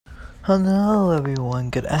Hello everyone,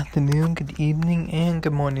 good afternoon, good evening, and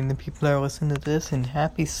good morning to people that are listening to this, and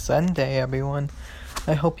happy Sunday everyone.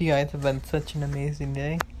 I hope you guys have had such an amazing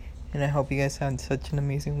day, and I hope you guys had such an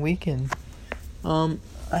amazing weekend. I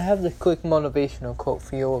have this quick motivational quote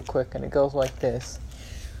for you real quick, and it goes like this.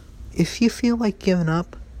 If you feel like giving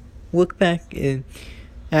up, look back at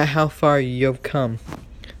how far you've come.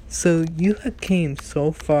 So you have came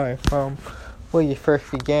so far from where you first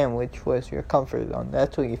began, which was your comfort zone.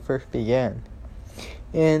 That's where you first began.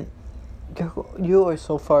 And you are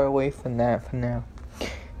so far away from that for now.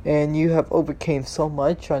 And you have overcame so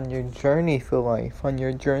much on your journey for life, on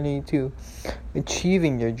your journey to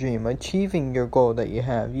achieving your dream, achieving your goal that you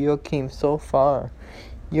have. You have came so far.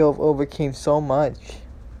 You have overcame so much.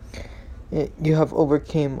 You have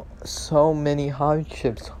overcame so many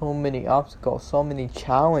hardships, so many obstacles, so many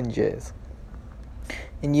challenges.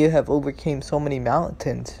 And you have overcame so many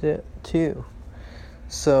mountains too.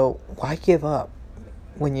 So why give up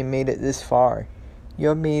when you made it this far? You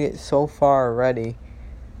have made it so far already.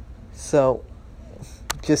 So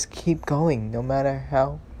just keep going. No matter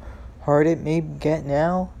how hard it may get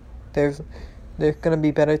now, there's going to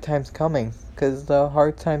be better times coming. Because the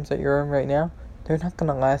hard times that you're in right now, they're not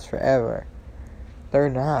going to last forever. They're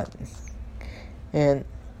not. And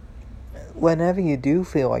whenever you do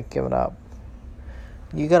feel like giving up,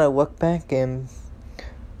 you gotta look back and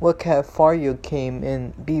look how far you came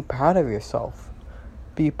and be proud of yourself.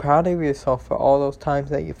 Be proud of yourself for all those times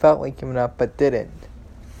that you felt like giving up but didn't.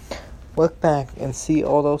 Look back and see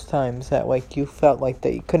all those times that you felt like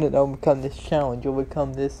that you couldn't overcome this challenge,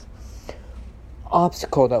 overcome this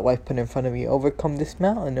obstacle that life put in front of you, overcome this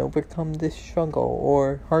mountain, overcome this struggle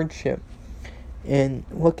or hardship. And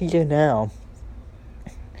look at you now.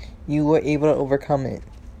 You were able to overcome it.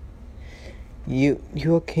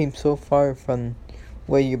 You came so far from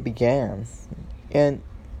where you began. And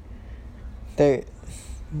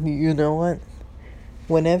you know what?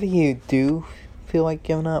 Whenever you do feel like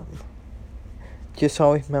giving up, just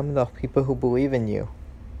always remember those people who believe in you.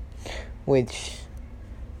 Which,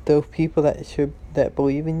 those people that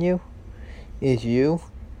believe in you is you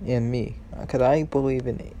and me. Because I believe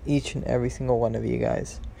in each and every single one of you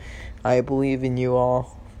guys. I believe in you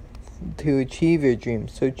all to achieve your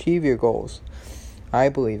dreams, to achieve your goals. I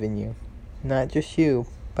believe in you. Not just you,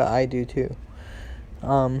 but I do too.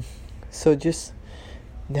 So just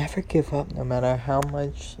never give up, no matter how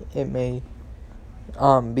much it may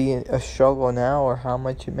be a struggle now or how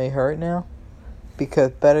much it may hurt now,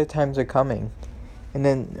 because better times are coming. And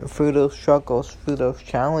then through those struggles, through those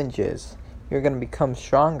challenges, you're going to become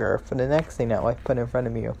stronger for the next thing that life put in front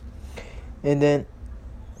of you. And then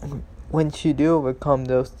once you do overcome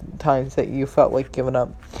those times that you felt like giving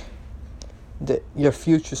up, your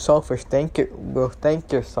future self will thank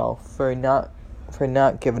yourself for not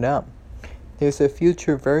giving up. There's a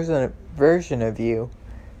future version of you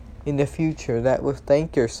in the future that will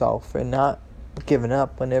thank yourself for not giving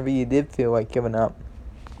up whenever you did feel like giving up.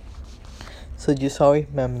 So just always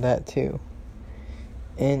remember that too.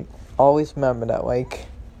 And always remember that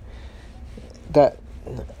that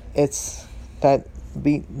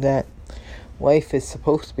life is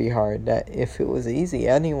supposed to be hard. That if it was easy,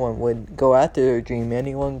 anyone would go after their dream.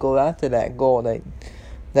 Anyone go after that goal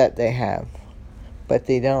that they have. But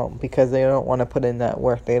they don't, because they don't want to put in that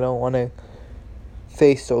work. They don't want to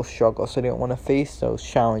face those struggles. They don't want to face those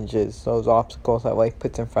challenges, those obstacles that life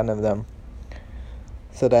puts in front of them.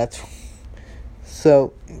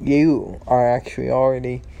 So you are actually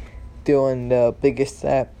already doing the biggest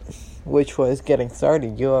step, which was getting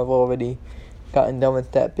started. You have already gotten done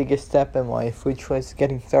with that biggest step in life, which was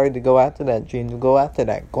getting started to go after that dream, to go after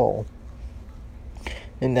that goal.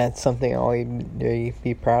 And that's something I'll really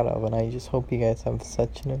be proud of. And I just hope you guys have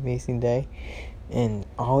such an amazing day. And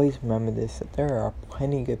always remember this, that there are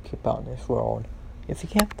plenty of good people out in this world. If you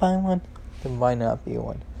can't find one, then why not be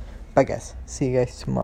one? Bye guys. See you guys tomorrow.